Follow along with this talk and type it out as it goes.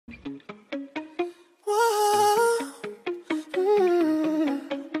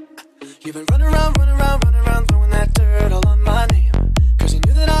You've been running around, running around, running around, throwing that dirt all on my name. Cause you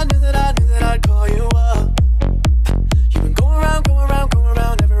knew that I knew that I knew that I'd call you up. You've been going around, going around, going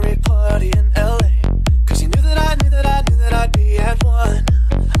around every party in LA. Cause you knew that I knew that I knew that I'd be at one.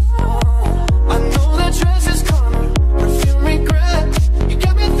 I know that dress is karma, perfume regret. You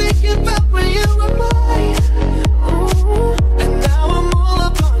got me thinking about when you were mine. And now I'm all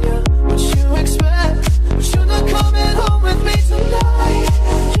upon you, what you expect. But you're not coming home with me tonight.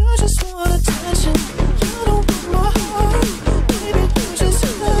 You just want attention, you don't want my heart. Baby, you just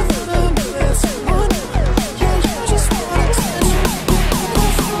never met someone. Yeah, you just want attention.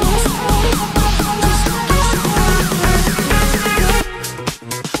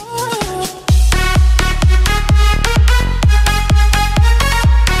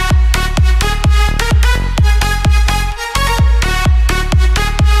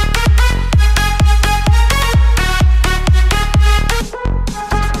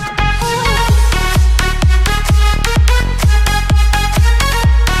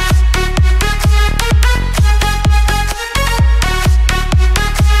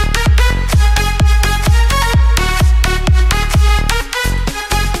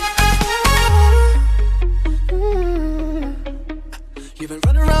 You've been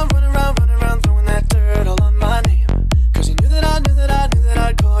running around, running around, running around, throwing that dirt all on my name. Cause you knew that I knew that I knew that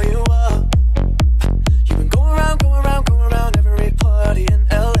I'd call you up. You've been going around, going around, going around every party in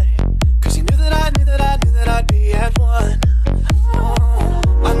LA. Cause you knew that I knew that I knew that I'd be at one.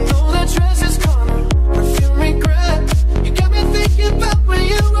 I know that dress is karma, perfume regret. You got me thinking about when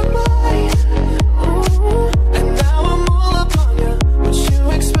you were mine. And now I'm all upon you, what you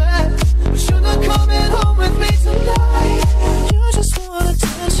expect. But you're not coming home with me tonight. You just want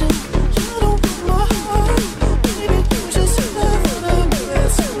attention, you don't want my heart. Baby, you just never met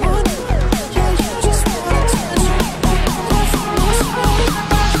someone. Yeah, you just want attention.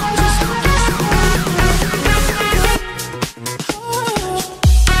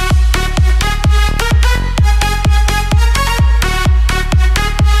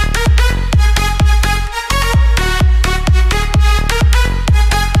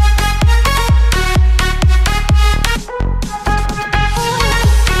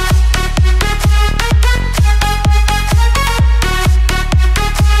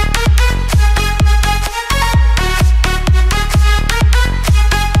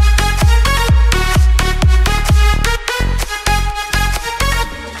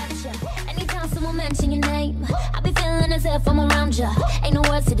 Anytime someone mention your name, I be feeling as if I'm around you. Ain't no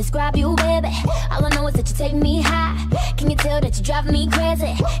words to describe you, baby. All I know is that you take me high. Can you tell that you drive me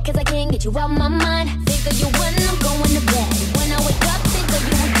crazy? Cause I can't get you out my mind. Think of you when I'm going to bed. When I wake up, think of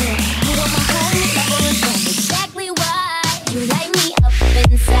you again. You are my whole lover and friend. Exactly why you light me up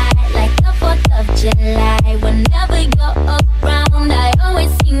inside like the 4th of July. Whenever you're around, I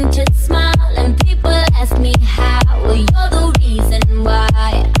always seem to smile. And people ask me how. Well, you're the reason why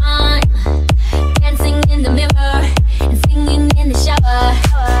I'm dancing in the mirror and singing in the shower.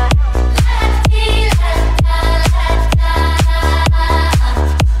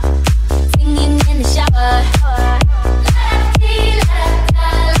 Singing in the shower.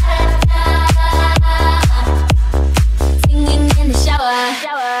 Singing in the shower.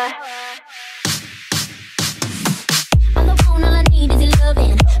 On the phone, all I need is your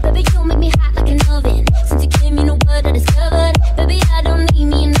loving. Baby, you make me hot like an oven. Since you came, you know what I discovered. Baby, I don't need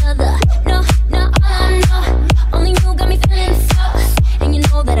me another. No, no, all I know. Only you got me feeling sauce. And you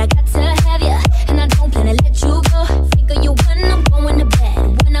know that I got to have you. And I don't plan to let you go. Think of you when I'm going to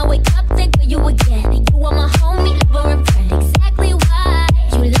bed. When I wake up, think of you again. You are my homie, lover, and friend. Exactly why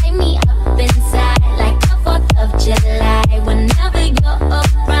you light me up inside like the 4th of July. Whenever you're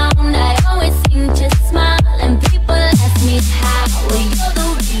around, I always seem to smile. And people ask me how. Well, you're the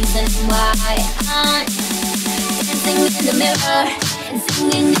reason why I'm dancing in the mirror and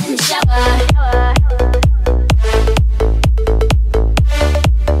singing in the shower.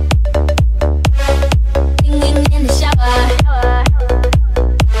 Singing in the shower.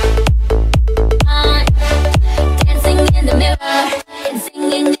 Dancing in the mirror and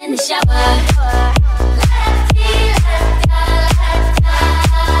singing in the shower.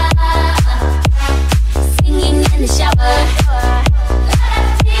 Singing in the shower.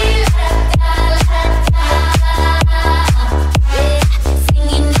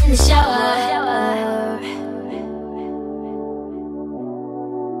 Singing in the shower.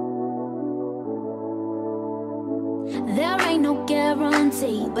 There ain't no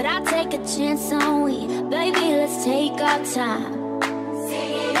guarantee, but I take a chance on we. Baby, let's take our time.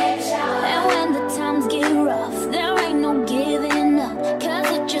 And when the times get rough, there ain't no giving up, cause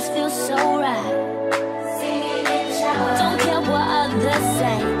it just feels so right. Don't care what others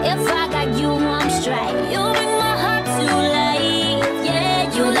say, if I got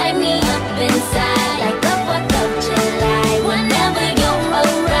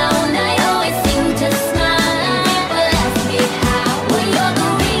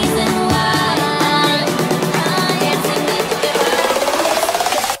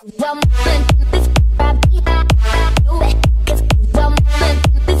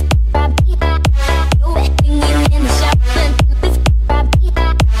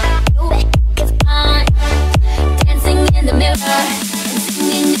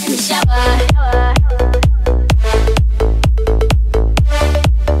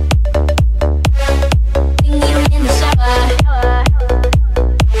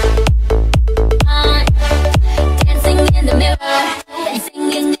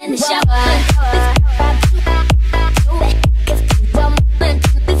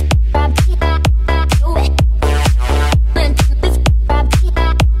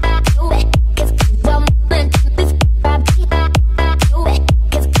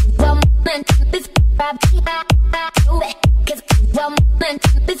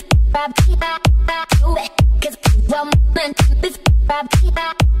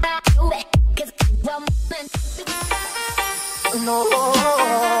No,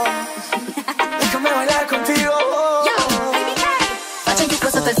 déjame bailar contigo. Faccio un tuffo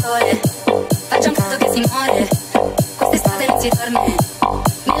sotto il sole, faccio un canto che si muore. Quest'estate non si dorme,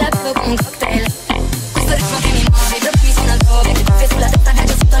 me la bevo come un cocktail. Questo ritmo che mi muove, blocchi fino altrove. Cuffie sulla testa,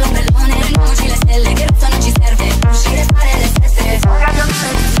 viaggio sotto l'ombrellone. Prendiamoci le stelle, che rosso non ci serve. Uscire e fare le stesse.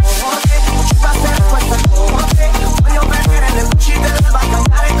 Ci passerà questa notte. Voglio vedere le luci dell'alba,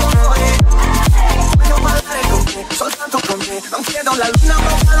 cantare con noi. Voglio ballare con te, soltanto con te. Non chiedo la luna,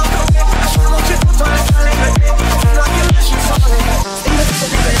 ma ballo con te. Lasciamoci tutto alle sale per te. Fino a che nasce il sole. Tengo tutto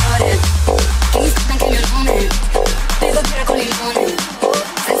di colore, che mi scrive anche il mio nome. Bevo birra con limone,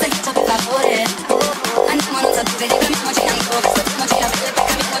 senza il ghiaccio per favore. Andiamo a non sapere, ripremiamoci in altrove. Stoppiamoci la pelle, poi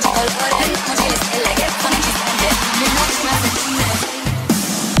cambiamoci colore. Prendiamoci le stelle, che rosso non ci serve. Le notti ma seconde.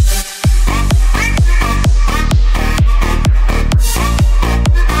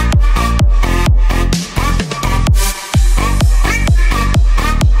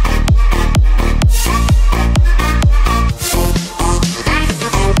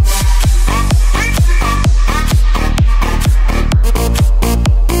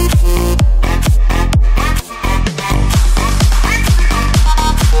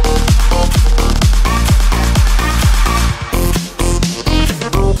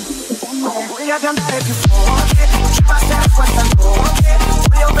 Di andare più forte, ci passerà questa notte.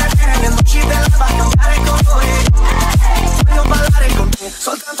 Voglio vedere le luci dell'alba, cantare con noi. Voglio ballare con te,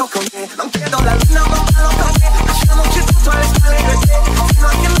 soltanto con te. Non chiedo la luna, ma ballo con te. Lasciamoci tutto alle scale per te, fino a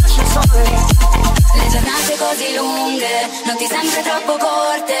che nasce il sole. Le giornate così lunghe, notti sempre troppo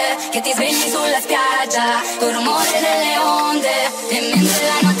corte, che ti svegli sulla spiaggia, col rumore delle onde. E mentre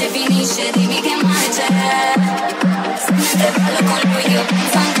la notte finisce, dimmi che male c'è. Se mentre ballo con lui io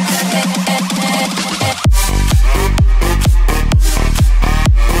penso ancora a te.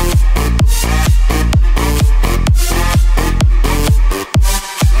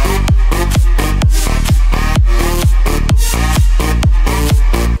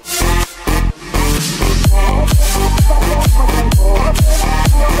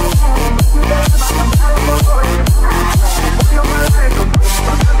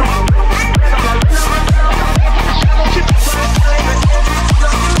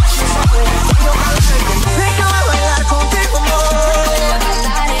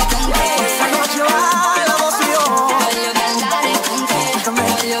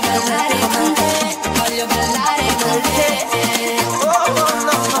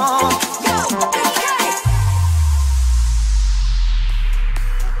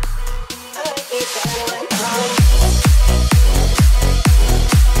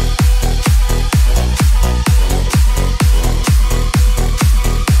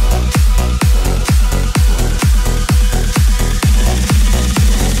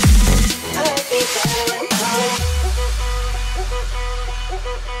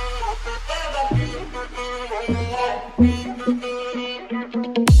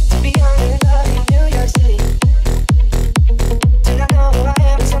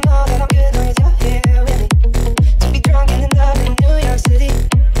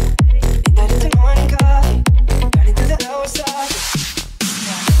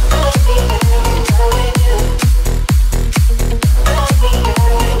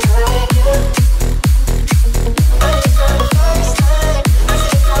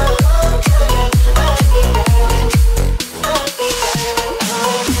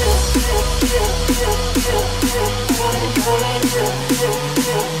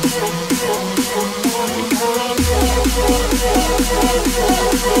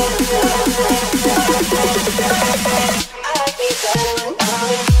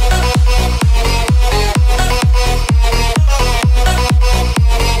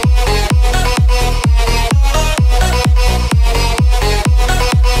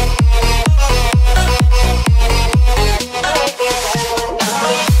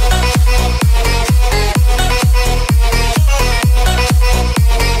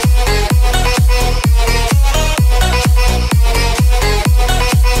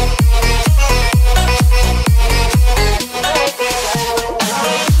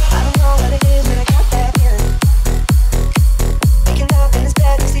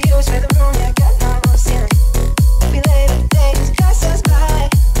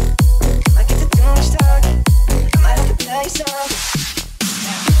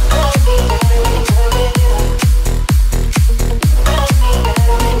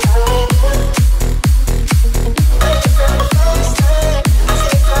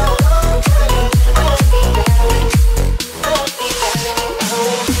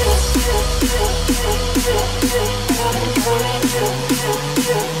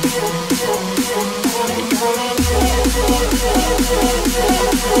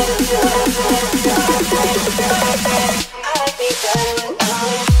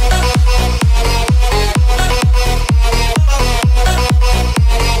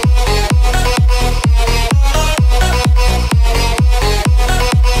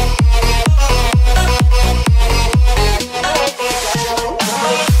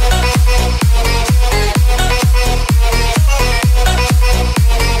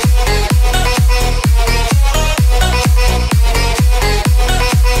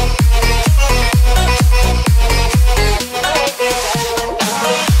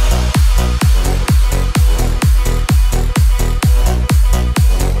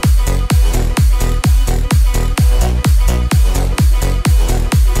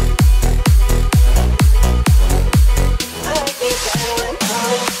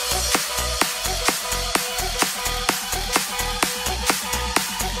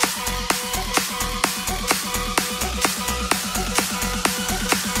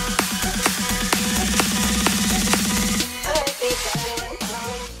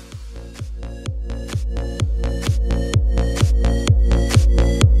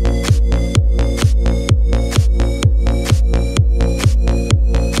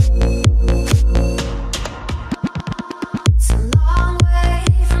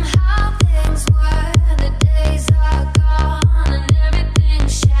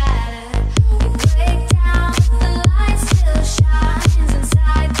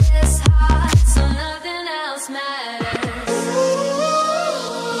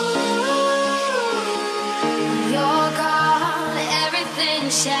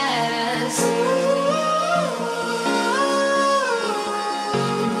 shatters.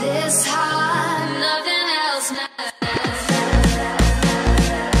 This heart, nothing else matters.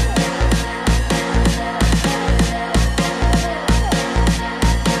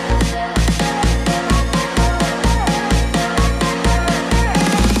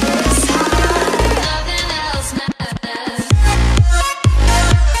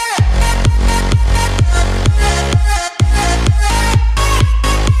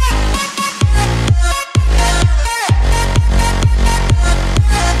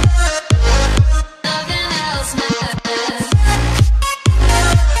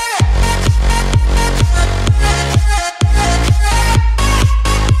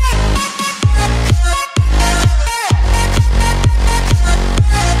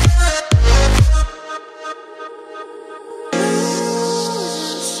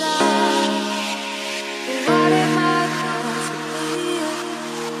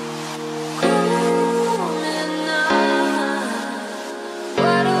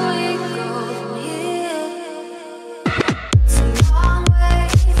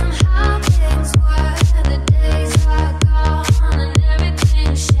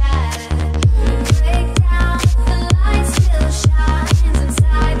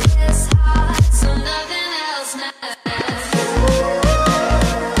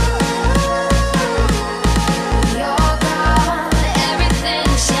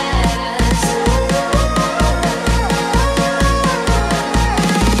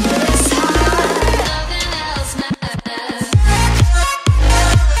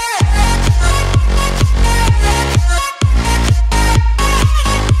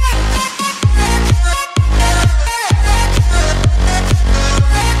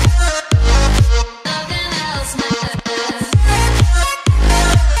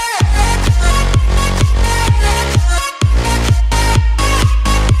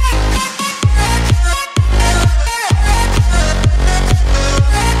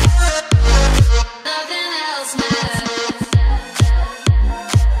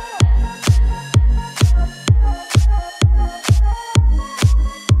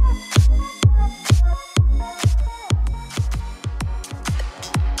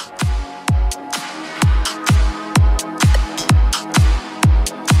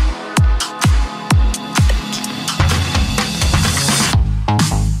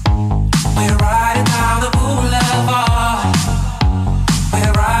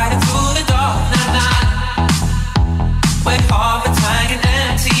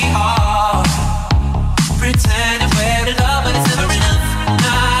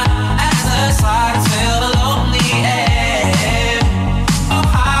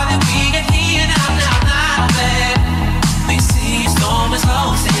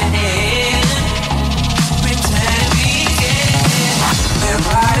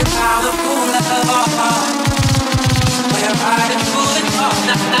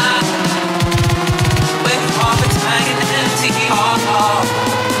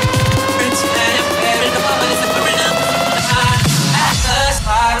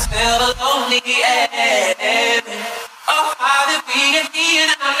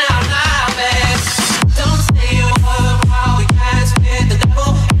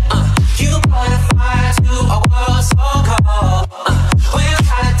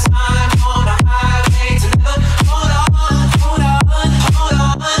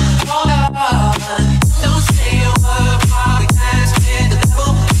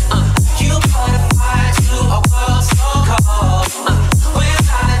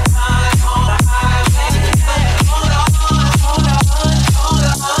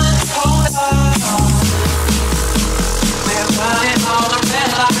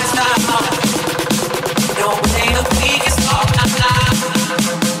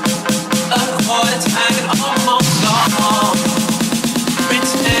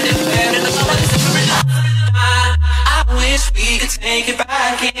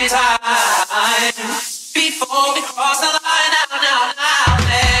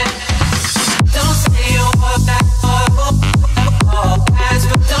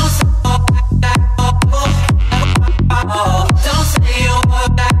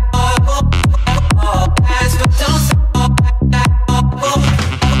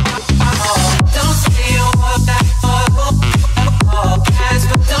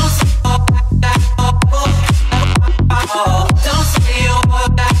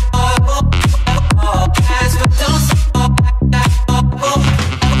 Don't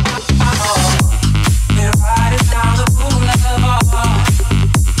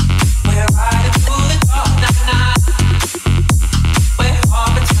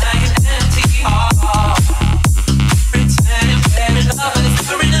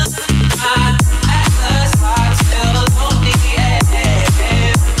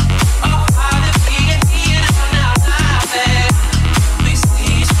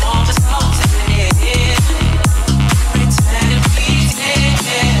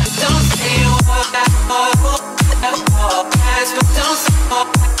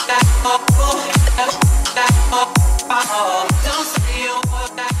Don't say you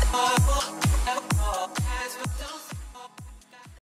want that.